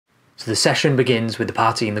So the session begins with the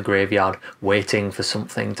party in the graveyard, waiting for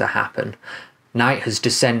something to happen. Night has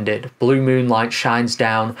descended, blue moonlight shines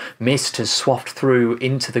down, mist has swathed through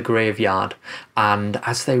into the graveyard, and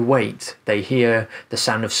as they wait, they hear the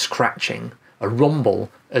sound of scratching, a rumble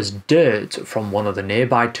as dirt from one of the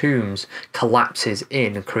nearby tombs collapses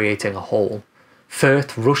in, creating a hole.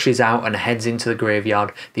 Firth rushes out and heads into the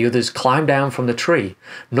graveyard. The others climb down from the tree.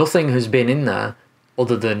 Nothing has been in there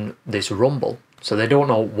other than this rumble, so they don't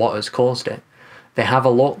know what has caused it. They have a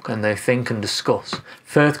look and they think and discuss.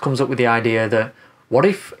 Firth comes up with the idea that what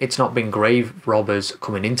if it's not been grave robbers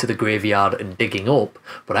coming into the graveyard and digging up,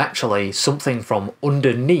 but actually something from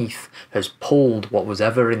underneath has pulled what was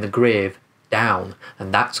ever in the grave down,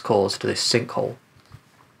 and that's caused this sinkhole.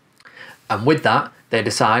 And with that, they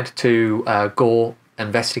decide to go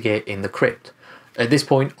investigate in the crypt. At this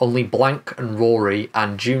point, only Blank and Rory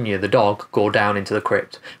and Junior the dog go down into the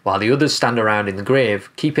crypt, while the others stand around in the grave,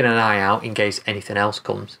 keeping an eye out in case anything else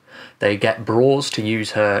comes. They get Bros to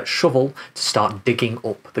use her shovel to start digging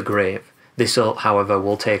up the grave. This, however,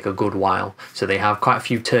 will take a good while, so they have quite a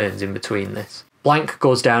few turns in between this. Blank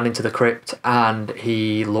goes down into the crypt and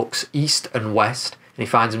he looks east and west, and he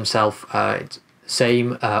finds himself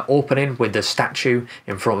same opening with the statue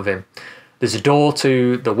in front of him. There's a door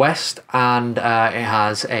to the west and it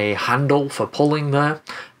has a handle for pulling there,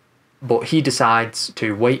 but he decides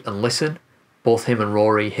to wait and listen. Both him and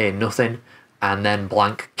Rory hear nothing, and then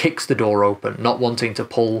Blank kicks the door open, not wanting to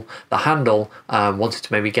pull the handle, wanting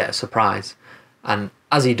to maybe get a surprise. And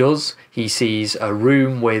as he does, he sees a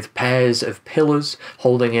room with pairs of pillars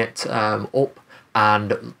holding it up,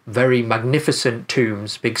 and very magnificent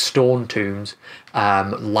tombs, big stone tombs,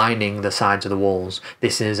 lining the sides of the walls.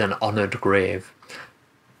 This is an honoured grave.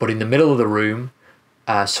 But in the middle of the room,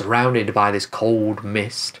 surrounded by this cold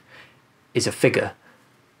mist, is a figure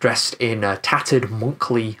dressed in tattered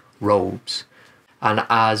monkly robes. And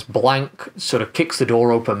as Blank sort of kicks the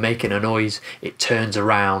door open, making a noise, it turns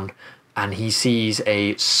around and he sees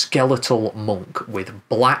a skeletal monk with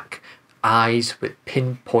black eyes with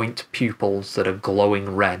pinpoint pupils that are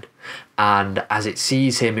glowing red, and as it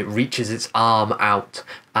sees him it reaches its arm out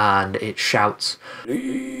and it shouts,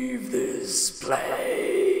 "Leave this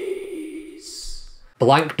place."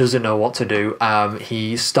 Blank doesn't know what to do.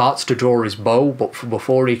 He starts to draw his bow, but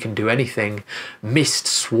before he can do anything, mist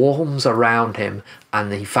swarms around him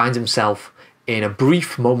and he finds himself in a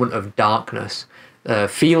brief moment of darkness.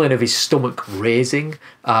 Feeling of his stomach raising,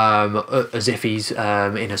 as if he's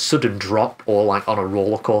in a sudden drop or like on a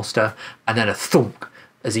roller coaster, and then a thunk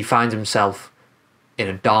as he finds himself in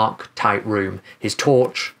a dark, tight room. His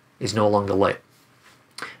torch is no longer lit.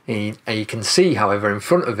 He can see, however, in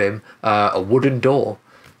front of him a wooden door,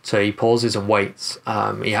 so he pauses and waits.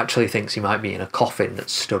 He actually thinks he might be in a coffin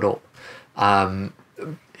that's stood up.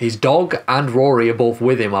 His dog and Rory are both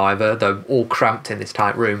with him, however. They're all cramped in this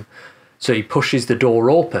tight room. So he pushes the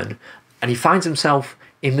door open and he finds himself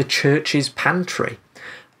in the church's pantry.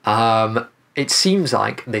 It seems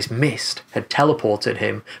like this mist had teleported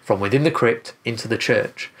him from within the crypt into the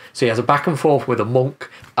church. So he has a back and forth with a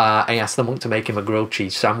monk, and he asks the monk to make him a grilled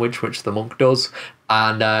cheese sandwich, which the monk does.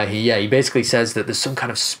 And he basically says that there's some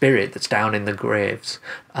kind of spirit that's down in the graves,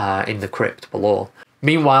 in the crypt below.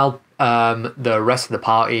 Meanwhile, the rest of the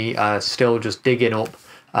party are still just digging up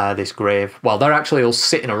this grave. Well, they're actually all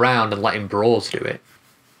sitting around and letting Bros do it.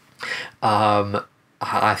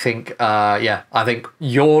 I think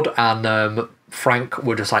Jord and Frank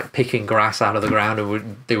were just like picking grass out of the ground,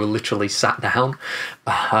 and they were literally sat down,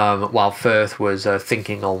 while Firth was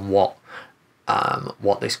thinking on what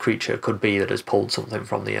this creature could be that has pulled something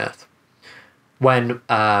from the earth. When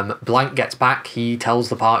Blank gets back, he tells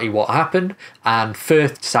the party what happened, and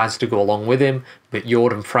Firth decides to go along with him, but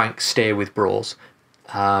Jord and Frank stay with Bros.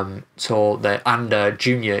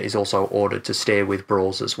 Junior is also ordered to stay with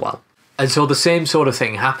Bros as well. And so the same sort of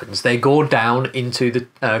thing happens. They go down into the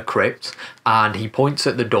crypt, and he points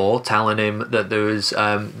at the door, telling him that there is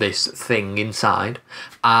this thing inside.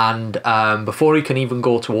 And before he can even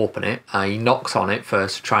go to open it, he knocks on it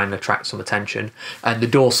first to try and attract some attention. And the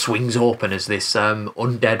door swings open as this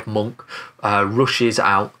undead monk rushes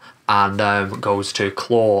out and goes to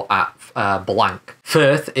claw at Blank.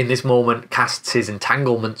 Firth, in this moment, casts his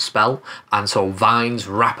entanglement spell, and so vines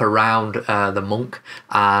wrap around the monk,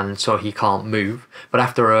 and so he can't move. But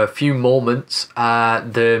after a few moments,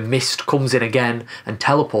 the mist comes in again and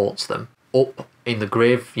teleports them up in the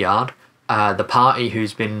graveyard. The party,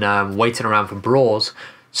 who's been waiting around for Bros,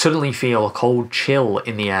 suddenly feel a cold chill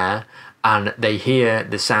in the air, and they hear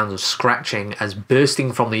the sounds of scratching as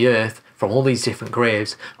bursting from the earth from all these different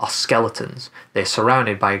graves are skeletons. They're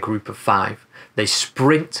surrounded by a group of 5. They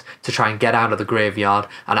sprint to try and get out of the graveyard,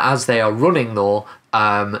 and as they are running though,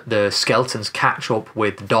 the skeletons catch up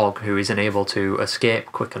with the dog, who isn't able to escape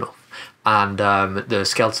quick enough, and the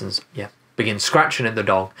skeletons begin scratching at the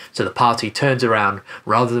dog. So the party turns around.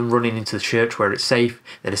 Rather than running into the church where it's safe,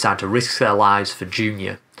 they decide to risk their lives for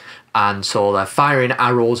Junior. And so they're firing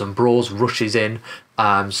arrows, and Bros rushes in,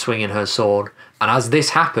 swinging her sword. And as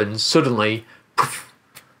this happens, suddenly, poof,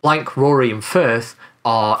 Blank, Rory and Firth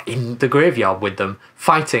are in the graveyard with them,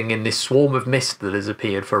 fighting in this swarm of mist that has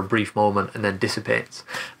appeared for a brief moment and then dissipates.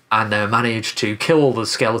 And they manage to kill all the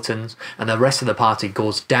skeletons, and the rest of the party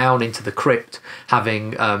goes down into the crypt,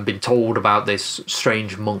 having been told about this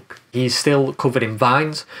strange monk. He's still covered in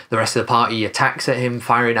vines. The rest of the party attacks at him,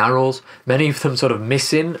 firing arrows, many of them sort of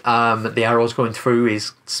missing. The arrows going through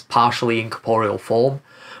his partially incorporeal form.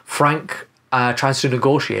 Frank tries to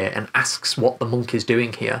negotiate and asks what the monk is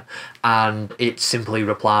doing here, and it simply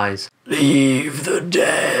replies, "Leave the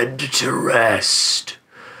dead to rest.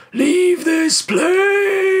 Leave this place."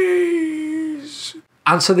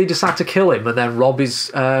 And so they decide to kill him and then rob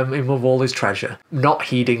him of all his treasure. Not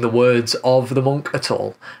heeding the words of the monk at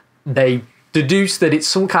all. They deduce that it's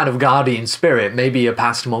some kind of guardian spirit, maybe a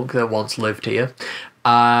past monk that once lived here.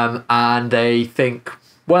 And they think,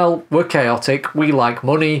 well, we're chaotic, we like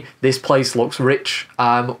money, this place looks rich,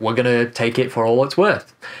 we're going to take it for all it's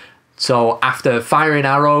worth. So after firing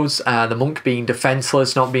arrows, the monk being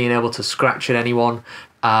defenseless, not being able to scratch at anyone,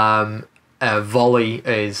 a volley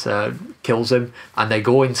kills him, and they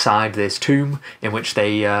go inside this tomb, in which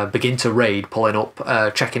they begin to raid, pulling up,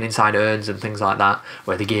 checking inside urns and things like that,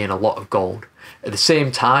 where they gain a lot of gold. At the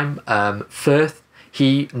same time, Firth,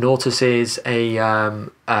 he notices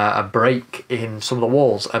a break in some of the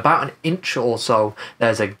walls. About an inch or so,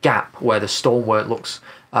 there's a gap where the stonework looks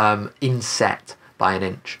inset by an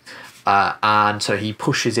inch. And so he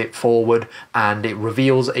pushes it forward, and it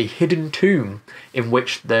reveals a hidden tomb in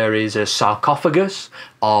which there is a sarcophagus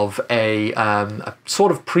of a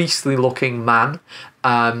sort of priestly looking man,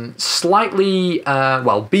 slightly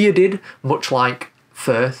bearded, much like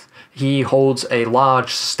Firth. He holds a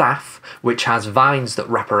large staff which has vines that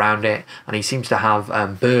wrap around it, and he seems to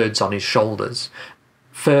have birds on his shoulders.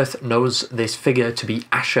 Firth knows this figure to be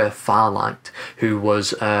Asher Farlight, who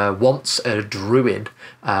was once a druid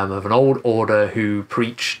of an old order who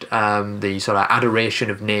preached the sort of adoration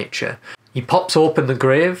of nature. He pops open the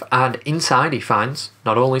grave, and inside he finds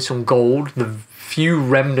not only some gold, the few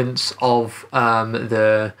remnants of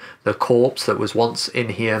the corpse that was once in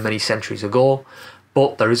here many centuries ago,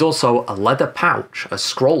 but there is also a leather pouch, a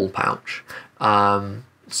scroll pouch,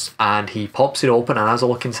 and he pops it open and has a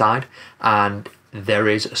look inside, and there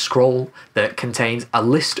is a scroll that contains a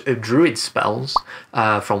list of druid spells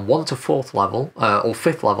from 1 to 4th level, or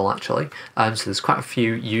 5th level actually, so there's quite a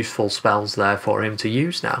few useful spells there for him to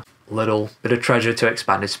use now. Little bit of treasure to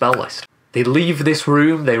expand his spell list. They leave this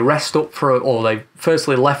room, they rest up for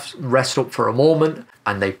rest up for a moment,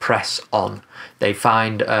 and they press on. They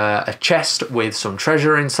find a chest with some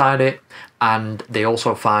treasure inside it, and they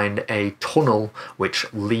also find a tunnel which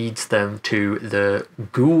leads them to the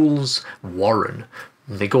Ghoul's Warren.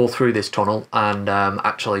 They go through this tunnel, and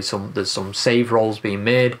actually there's some save rolls being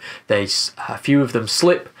made. A few of them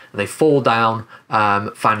slip, and they fall down,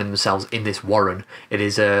 finding themselves in this warren. It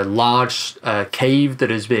is a large cave that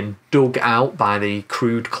has been dug out by the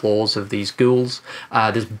crude claws of these ghouls.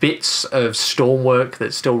 There's bits of stonework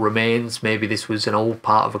that still remains. Maybe this was an old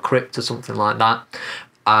part of a crypt or something like that.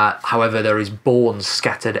 However, there is bones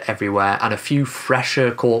scattered everywhere and a few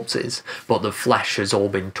fresher corpses, but the flesh has all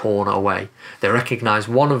been torn away. They recognise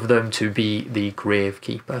one of them to be the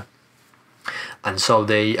gravekeeper. And so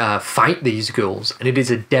they fight these ghouls, and it is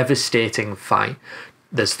a devastating fight.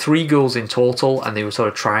 There's 3 ghouls in total, and they were sort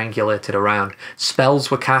of triangulated around. Spells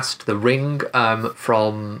were cast. The ring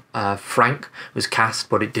from Frank was cast,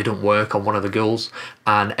 but it didn't work on one of the ghouls.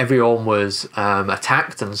 And everyone was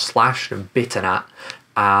attacked and slashed and bitten at.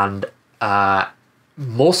 And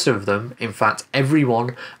most of them, in fact,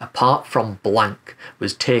 everyone apart from Blank,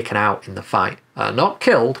 was taken out in the fight. Not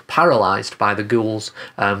killed, paralysed by the ghouls'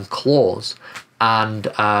 claws. And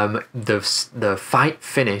the fight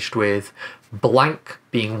finished with Blank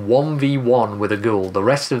being 1v1 with a ghoul. The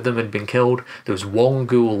rest of them had been killed. There was one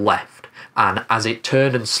ghoul left. And as it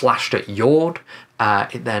turned and slashed at Yord,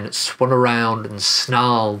 it then spun around and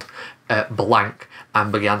snarled at Blank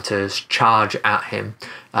and began to charge at him,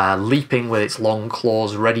 leaping with its long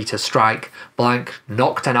claws, ready to strike. Blank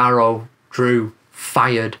knocked an arrow, drew,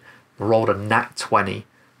 fired, rolled a nat 20,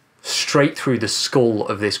 straight through the skull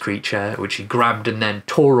of this creature, which he grabbed and then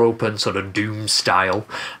tore open, sort of Doom style,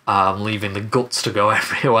 leaving the guts to go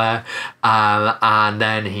everywhere. And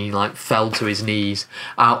then he like fell to his knees,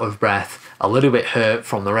 out of breath, a little bit hurt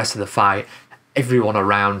from the rest of the fight. Everyone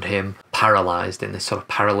around him paralyzed in this sort of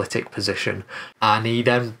paralytic position. And he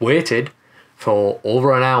then waited for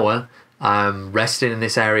over an hour, resting in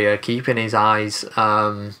this area, keeping his eyes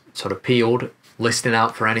sort of peeled, listening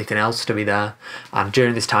out for anything else to be there. And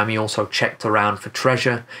during this time he also checked around for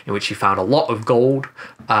treasure, in which he found a lot of gold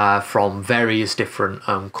from various different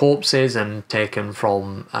corpses and taken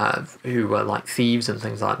from who were like thieves and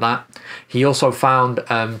things like that. He also found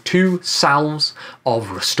 2 salves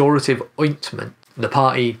of restorative ointment. The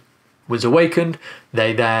party was awakened.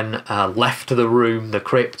 They then left the room, the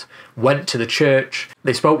crypt, went to the church.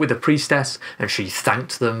 They spoke with the priestess and she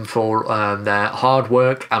thanked them for their hard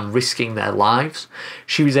work and risking their lives.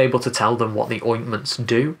 She was able to tell them what the ointments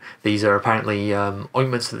do. These are apparently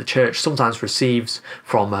ointments that the church sometimes receives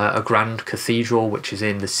from a grand cathedral which is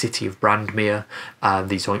in the city of Brandmere.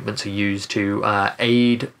 These ointments are used to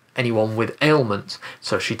aid anyone with ailments.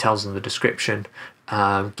 So she tells them the description,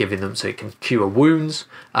 giving them so it can cure wounds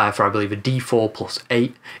for I believe a D4 plus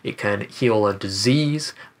 8. It can heal a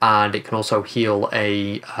disease and it can also heal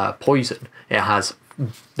a poison.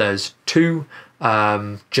 There's 2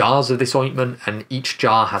 jars of this ointment and each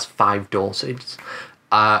jar has 5 doses.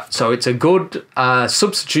 So it's a good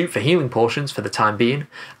substitute for healing potions for the time being,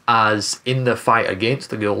 as in the fight against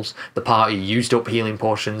the ghouls, the party used up healing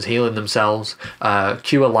potions, healing themselves.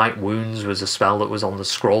 Cure light wounds was a spell that was on the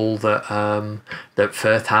scroll that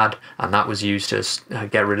Firth had, and that was used to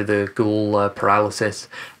get rid of the ghoul paralysis.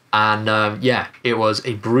 And yeah, it was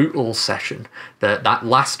a brutal session. That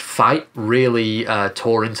last fight really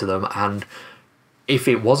tore into them, and if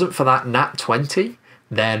it wasn't for that nat 20,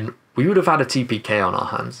 then we would have had a TPK on our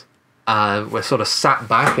hands. We're sort of sat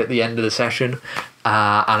back at the end of the session,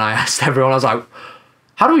 and I asked everyone, I was like,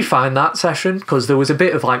 how do we find that session? Because there was a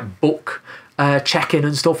bit of like book checking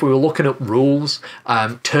and stuff. We were looking up rules.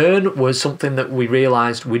 Turn was something that we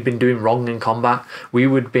realised we'd been doing wrong in combat. We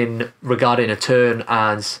would been regarding a turn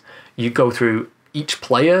as you go through each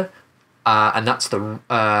player, and that's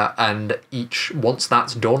and once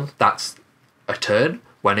that's done, that's a turn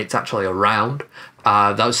when it's actually a round.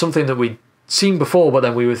 That was something that we'd seen before, but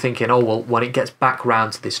then we were thinking, oh well, when it gets back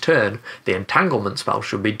round to this turn, the entanglement spell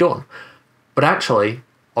should be done. But actually,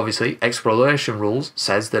 obviously, exploration rules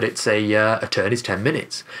says that it's a turn is 10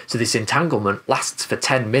 minutes. So this entanglement lasts for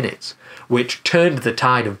 10 minutes, which turned the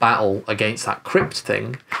tide of battle against that crypt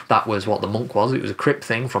thing. That was what the monk was. It was a crypt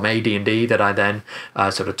thing from AD&D that I then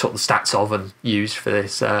sort of took the stats of and used for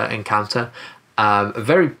this encounter. A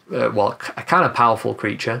very, a kind of powerful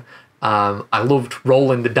creature. I loved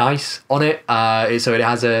rolling the dice on it. So it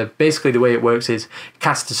has basically the way it works is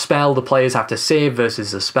cast a spell, the players have to save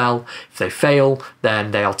versus the spell. If they fail, then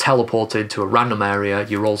they are teleported to a random area.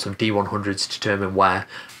 You roll some D100s to determine where.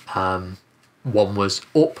 One was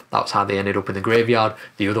up, that's how they ended up in the graveyard.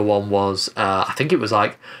 The other one was, I think it was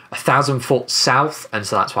like 1,000 foot south, and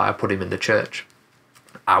so that's why I put him in the church,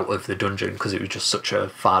 out of the dungeon, because it was just such a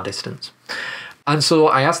far distance. And so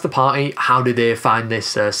I asked the party how did they find this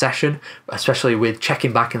session, especially with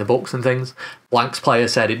checking back in the books and things. Blank's player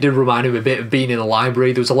said it did remind him a bit of being in the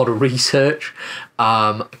library. There was a lot of research,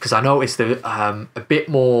 because I noticed a bit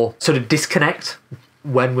more sort of disconnect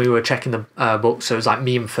when we were checking the books. So it was like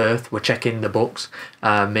me and Firth were checking the books,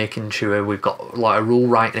 making sure we've got like a rule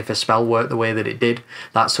right, and if a spell worked the way that it did,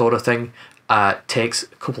 that sort of thing. Takes a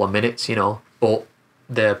couple of minutes, you know, but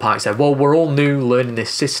the party said, well, we're all new learning this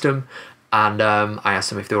system. And I asked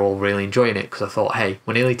them if they were all really enjoying it, because I thought, hey,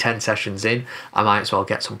 we're nearly 10 sessions in, I might as well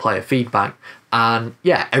get some player feedback. And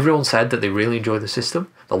yeah, everyone said that they really enjoy the system.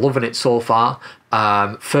 They're loving it so far.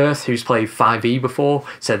 Firth, who's played 5e before,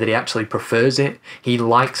 said that he actually prefers it. He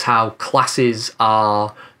likes how classes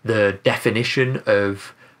are the definition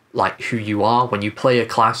of like who you are. When you play a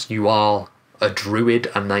class, you are a druid,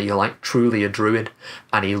 and that you're like truly a druid.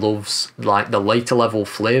 And he loves like the later level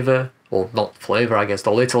flavour, or not flavour, I guess,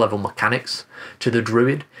 the later level mechanics to the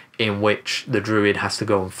druid, in which the druid has to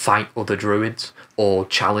go and fight other druids or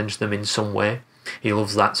challenge them in some way. He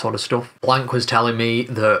loves that sort of stuff. Blank was telling me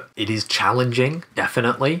that it is challenging,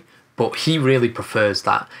 definitely, but he really prefers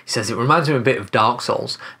that. He says it reminds him a bit of Dark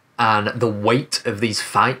Souls, and the weight of these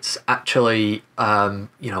fights actually,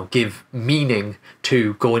 give meaning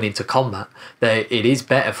to going into combat. It is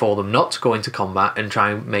better for them not to go into combat and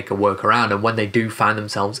try and make a workaround. And when they do find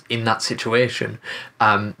themselves in that situation,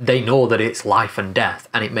 they know that it's life and death,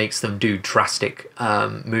 and it makes them do drastic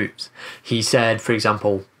moves. He said, for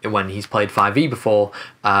example, when he's played 5e before,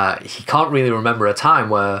 he can't really remember a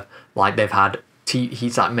time where like they've had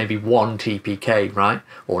he's like maybe one TPK, right,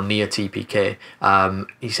 or near TPK.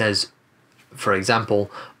 He says, for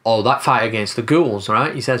example, that fight against the ghouls,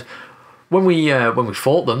 right? He says, when we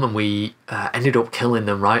fought them and we ended up killing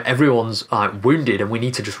them, right? Everyone's like wounded, and we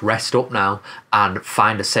need to just rest up now and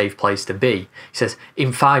find a safe place to be. He says,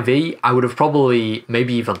 in 5e, I would have probably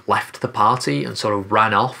maybe even left the party and sort of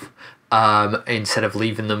ran off. Instead of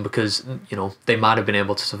leaving them, because they might have been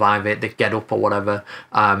able to survive it, they'd get up or whatever.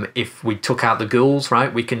 If we took out the ghouls,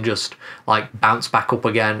 right, we can just like bounce back up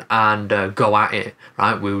again and go at it,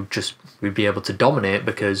 right? We'd be able to dominate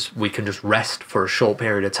because we can just rest for a short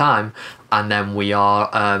period of time, and then we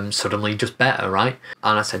are suddenly just better, right?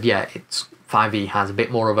 And I said, yeah, 5e has a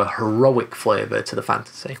bit more of a heroic flavour to the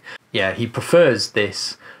fantasy. Yeah, he prefers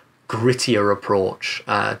this grittier approach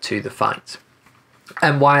to the fight.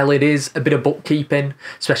 And while it is a bit of bookkeeping,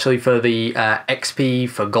 especially for the XP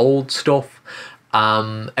for gold stuff,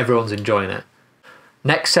 everyone's enjoying it.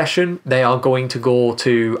 Next session, they are going to go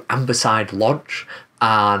to Amberside Lodge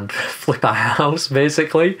and flip a house,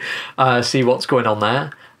 basically, see what's going on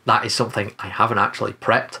there. That is something I haven't actually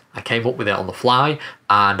prepped. I came up with it on the fly,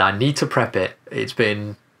 and I need to prep it. It's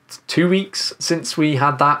been 2 weeks since we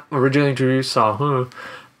had that originally introduced, so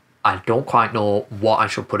I don't quite know what I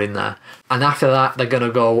should put in there. And after that, they're going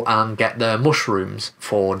to go and get their mushrooms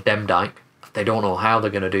for Demdike. They don't know how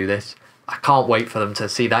they're going to do this. I can't wait for them to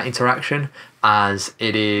see that interaction, as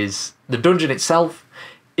it is... The dungeon itself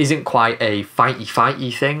isn't quite a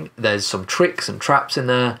fighty thing. There's some tricks and traps in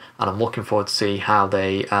there, and I'm looking forward to see how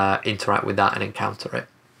they interact with that and encounter it.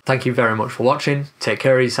 Thank you very much for watching. Take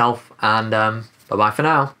care of yourself, and bye-bye for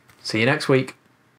now. See you next week.